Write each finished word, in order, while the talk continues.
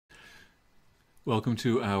Welcome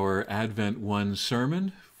to our Advent 1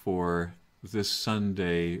 sermon for this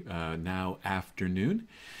Sunday now afternoon.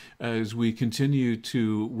 As we continue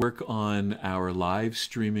to work on our live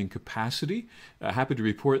streaming capacity, happy to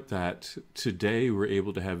report that today we're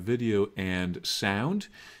able to have video and sound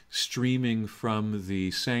streaming from the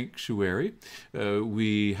sanctuary.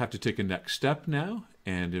 We have to take a next step now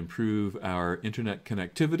and improve our internet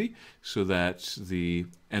connectivity so that the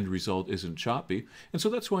end result isn't choppy. And so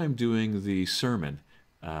that's why I'm doing the sermon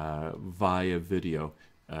via video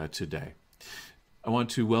today. I want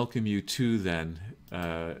to welcome you to then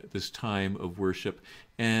this time of worship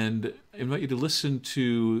and invite you to listen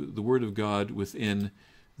to the Word of God within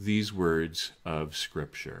these words of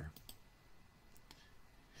Scripture.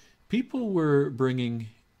 People were bringing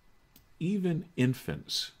even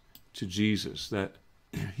infants to Jesus that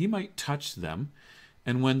he might touch them,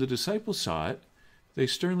 and when the disciples saw it, they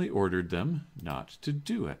sternly ordered them not to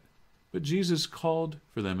do it. But Jesus called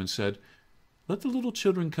for them and said, "Let the little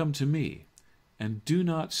children come to me, and do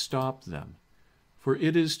not stop them, for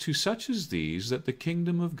it is to such as these that the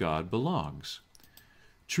kingdom of God belongs.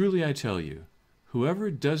 Truly I tell you,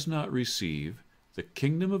 whoever does not receive the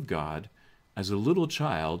kingdom of God as a little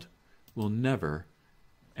child will never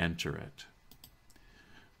enter it."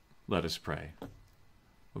 Let us pray.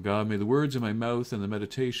 O God, may the words of my mouth and the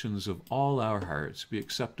meditations of all our hearts be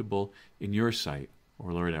acceptable in your sight, O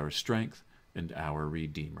Lord, our strength and our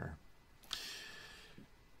Redeemer.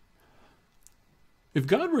 If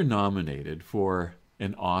God were nominated for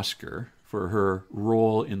an Oscar for her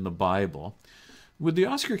role in the Bible, would the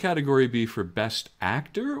Oscar category be for Best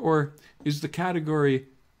Actor, or is the category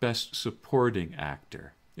Best Supporting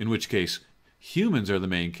Actor? In which case, humans are the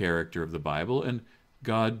main character of the Bible, and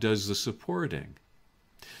God does the supporting.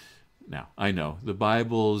 Now, I know the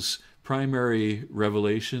Bible's primary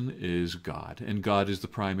revelation is God, and God is the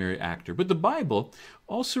primary actor. But the Bible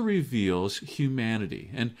also reveals humanity,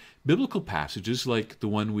 and biblical passages like the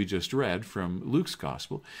one we just read from Luke's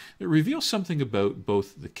Gospel reveal something about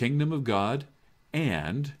both the kingdom of God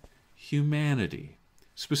and humanity.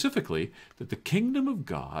 Specifically, that the kingdom of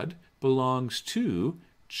God belongs to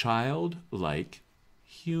childlike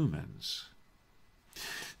humans.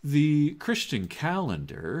 The Christian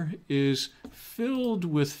calendar is filled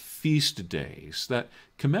with feast days that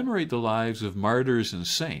commemorate the lives of martyrs and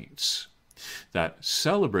saints, that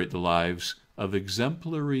celebrate the lives of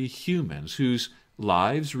exemplary humans whose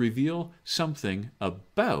lives reveal something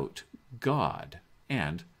about God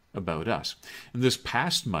and about us. And this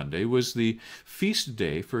past Monday was the feast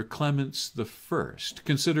day for Clement I,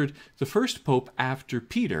 considered the first pope after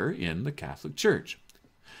Peter in the Catholic Church.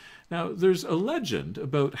 Now, there's a legend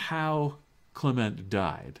about how Clement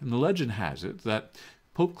died, and the legend has it that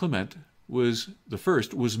Pope Clement was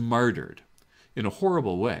martyred in a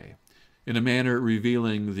horrible way, in a manner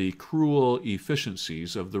revealing the cruel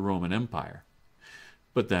efficiencies of the Roman Empire.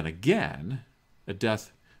 But then again, a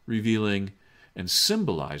death revealing and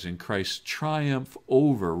symbolizing Christ's triumph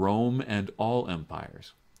over Rome and all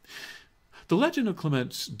empires. The legend of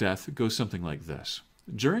Clement's death goes something like this.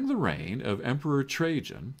 During the reign of Emperor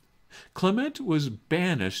Trajan, Clement was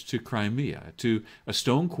banished to Crimea, to a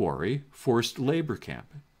stone quarry, forced labor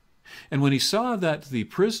camp. And when he saw that the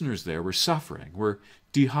prisoners there were suffering, were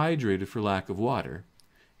dehydrated for lack of water,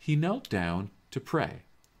 he knelt down to pray.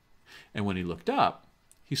 And when he looked up,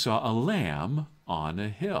 he saw a lamb on a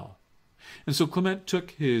hill. And so Clement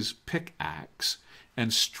took his pickaxe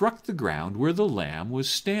and struck the ground where the lamb was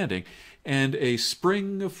standing, and a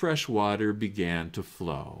spring of fresh water began to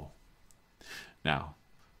flow. Now,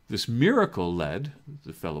 this miracle led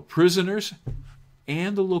the fellow prisoners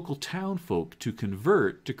and the local townfolk to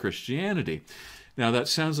convert to Christianity. Now, that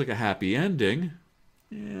sounds like a happy ending,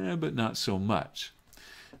 but not so much.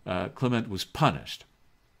 Clement was punished.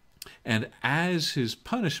 And as his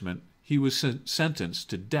punishment, he was sentenced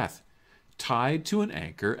to death, tied to an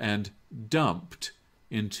anchor and dumped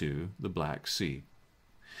into the Black Sea.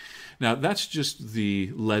 Now, that's just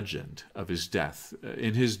the legend of his death.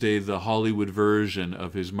 In his day, the Hollywood version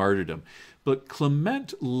of his martyrdom. But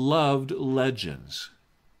Clement loved legends,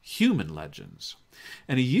 human legends,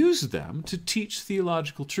 and he used them to teach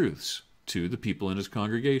theological truths to the people in his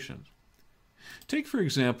congregations. Take, for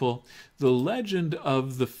example, the legend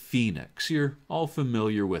of the phoenix. You're all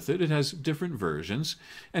familiar with it. It has different versions.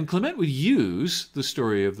 And Clement would use the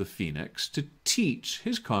story of the phoenix to teach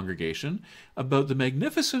his congregation about the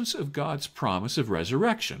magnificence of God's promise of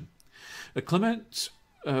resurrection. Clement's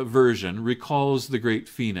version recalls the great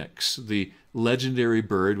phoenix, the legendary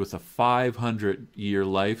bird with a 500-year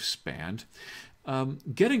lifespan,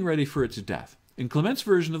 getting ready for its death. In Clement's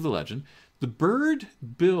version of the legend, The bird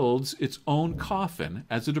builds its own coffin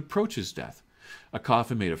as it approaches death, a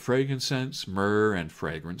coffin made of frankincense, myrrh, and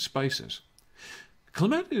fragrant spices.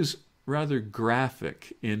 Clement is rather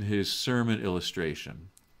graphic in his sermon illustration.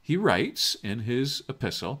 He writes in his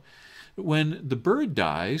epistle, when the bird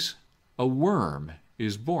dies, a worm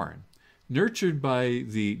is born, nurtured by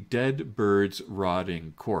the dead bird's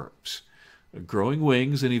rotting corpse, growing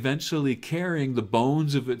wings and eventually carrying the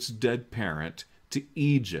bones of its dead parent to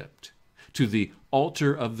Egypt, to the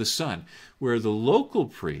altar of the sun, where the local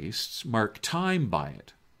priests mark time by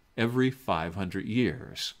it every 500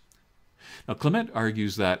 years. Now, Clement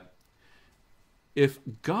argues that if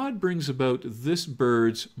God brings about this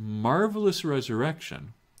bird's marvelous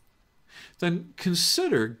resurrection, then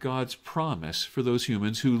consider God's promise for those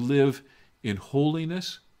humans who live in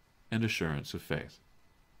holiness and assurance of faith.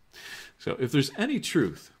 So if there's any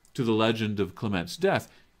truth to the legend of Clement's death,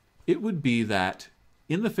 it would be that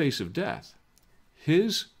in the face of death,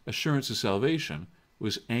 his assurance of salvation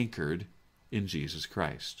was anchored in Jesus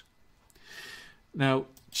Christ. Now,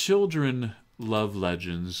 children love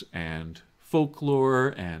legends and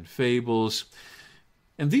folklore and fables,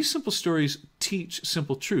 and these simple stories teach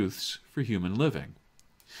simple truths for human living.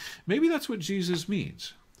 Maybe that's what Jesus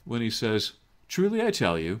means when he says, "Truly I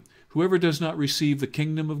tell you, whoever does not receive the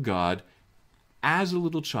kingdom of God as a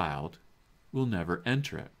little child will never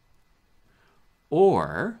enter it."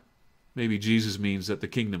 Or maybe Jesus means that the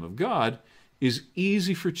kingdom of God is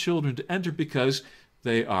easy for children to enter because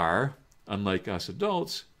they are, unlike us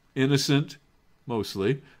adults, innocent,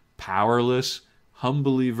 mostly, powerless,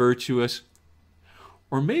 humbly virtuous.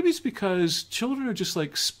 Or maybe it's because children are just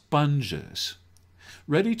like sponges,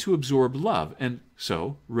 ready to absorb love, and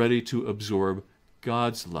so ready to absorb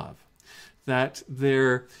God's love. That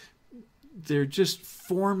they're just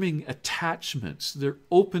forming attachments. They're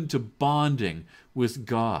open to bonding with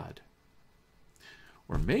God.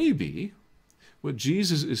 Or maybe what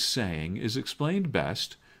Jesus is saying is explained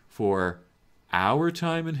best for our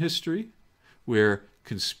time in history, where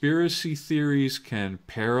conspiracy theories can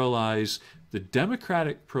paralyze the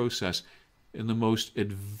democratic process in the most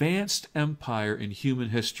advanced empire in human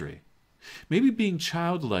history. Maybe being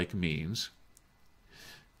childlike means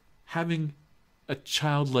having a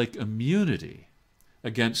childlike immunity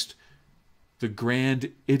against the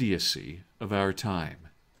grand idiocy of our time,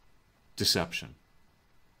 deception.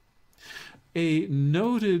 A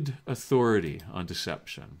noted authority on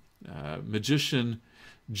deception, magician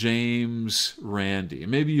James Randi,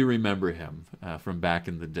 maybe you remember him from back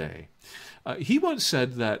in the day. He once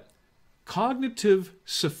said that cognitive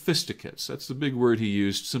sophisticates, that's the big word he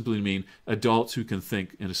used, simply to mean adults who can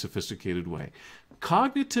think in a sophisticated way.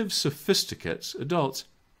 Cognitive sophisticates, adults,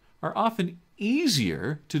 are often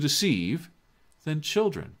easier to deceive than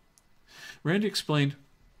children. Randi explained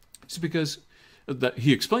it's because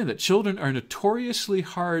he explained that children are notoriously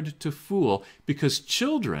hard to fool because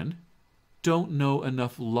children don't know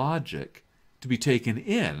enough logic to be taken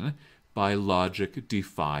in by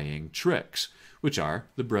logic-defying tricks, which are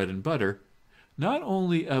the bread and butter, not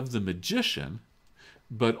only of the magician,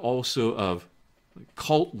 but also of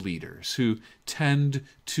cult leaders who tend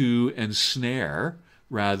to ensnare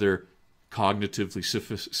rather cognitively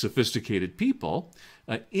sophisticated people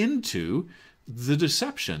into the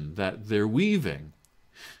deception that they're weaving.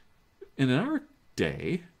 And in our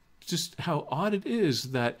day, just how odd it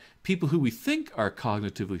is that people who we think are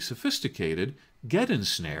cognitively sophisticated get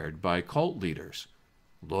ensnared by cult leaders,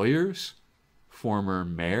 lawyers, former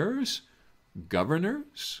mayors,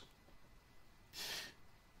 governors.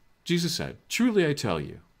 Jesus said, "Truly I tell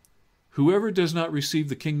you, whoever does not receive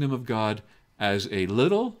the kingdom of God as a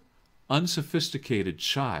little, unsophisticated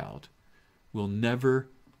child will never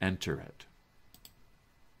enter it."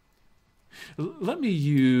 Let me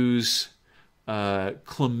use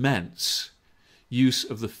Clement's use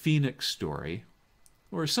of the Phoenix story,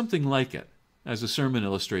 or something like it, as a sermon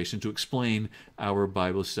illustration to explain our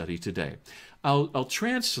Bible study today. I'll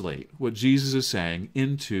translate what Jesus is saying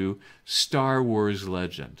into Star Wars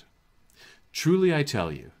legend. "Truly I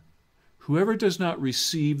tell you, whoever does not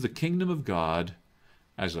receive the kingdom of God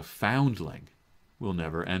as a foundling will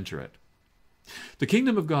never enter it." The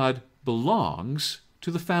kingdom of God belongs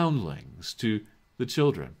to the foundlings, to the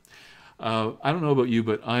children. I don't know about you,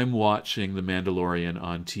 but I'm watching The Mandalorian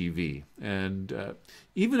on TV. And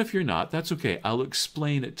even if you're not, that's okay. I'll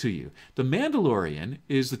explain it to you. The Mandalorian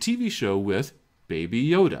is the TV show with Baby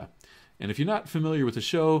Yoda. And if you're not familiar with the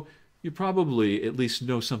show, you probably at least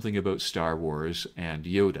know something about Star Wars and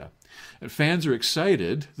Yoda. And fans are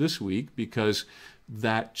excited this week because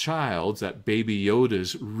that child's, that Baby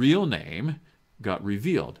Yoda's real name, got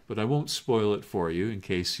revealed. But I won't spoil it for you in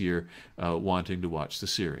case you're wanting to watch the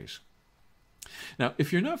series. Now,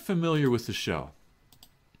 if you're not familiar with the show,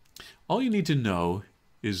 all you need to know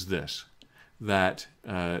is this, that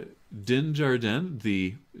Din Djarin,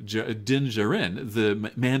 the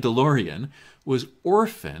Mandalorian, was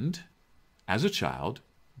orphaned as a child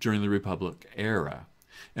during the Republic era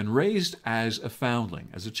and raised as a foundling,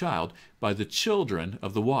 as a child, by the Children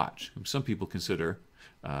of the Watch, whom some people consider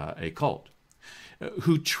a cult,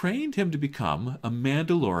 who trained him to become a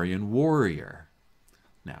Mandalorian warrior.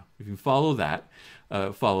 Now, if you follow that,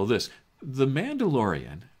 follow this. The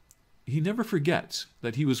Mandalorian, he never forgets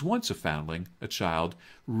that he was once a foundling, a child,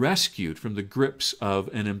 rescued from the grips of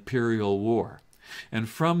an imperial war. And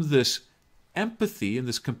from this empathy and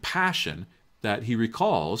this compassion that he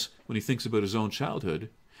recalls when he thinks about his own childhood,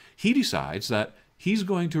 he decides that he's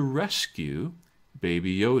going to rescue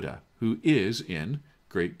Baby Yoda, who is in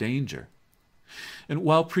great danger. And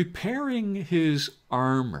while preparing his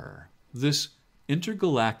armor, this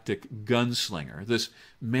intergalactic gunslinger, this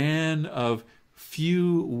man of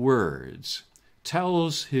few words,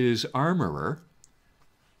 tells his armorer,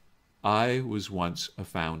 "I was once a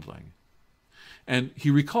foundling." And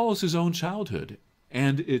he recalls his own childhood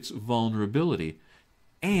and its vulnerability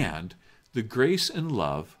and the grace and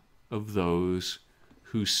love of those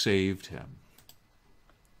who saved him.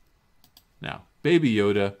 Now, Baby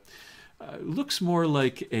Yoda looks more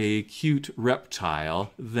like a cute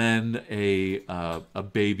reptile than a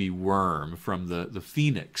baby worm from the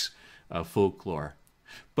phoenix folklore.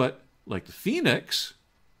 But like the phoenix,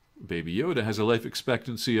 Baby Yoda has a life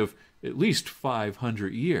expectancy of at least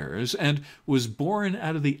 500 years and was born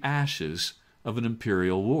out of the ashes of an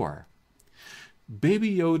imperial war.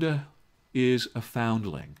 Baby Yoda is a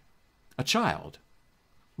foundling, a child,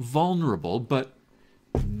 vulnerable but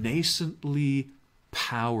nascently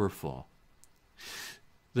powerful.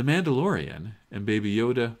 The Mandalorian and Baby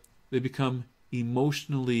Yoda, they become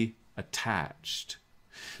emotionally attached.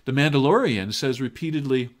 The Mandalorian says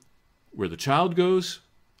repeatedly, "Where the child goes,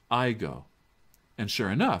 I go." And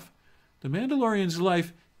sure enough, the Mandalorian's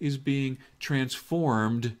life is being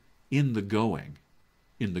transformed in the going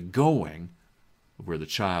of where the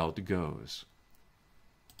child goes.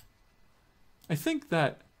 I think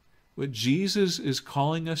that what Jesus is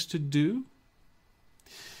calling us to do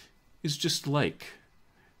is just like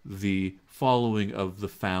the following of the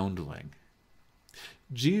foundling.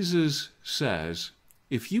 Jesus says,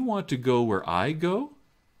 if you want to go where I go,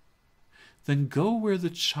 then go where the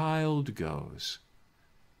child goes.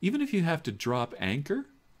 Even if you have to drop anchor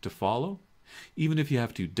to follow, even if you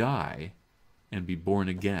have to die and be born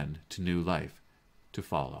again to new life to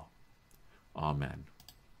follow. Amen.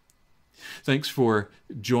 Thanks for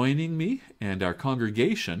joining me and our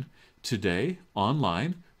congregation today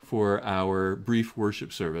online for our brief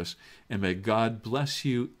worship service, and may God bless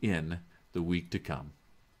you in the week to come.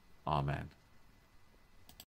 Amen.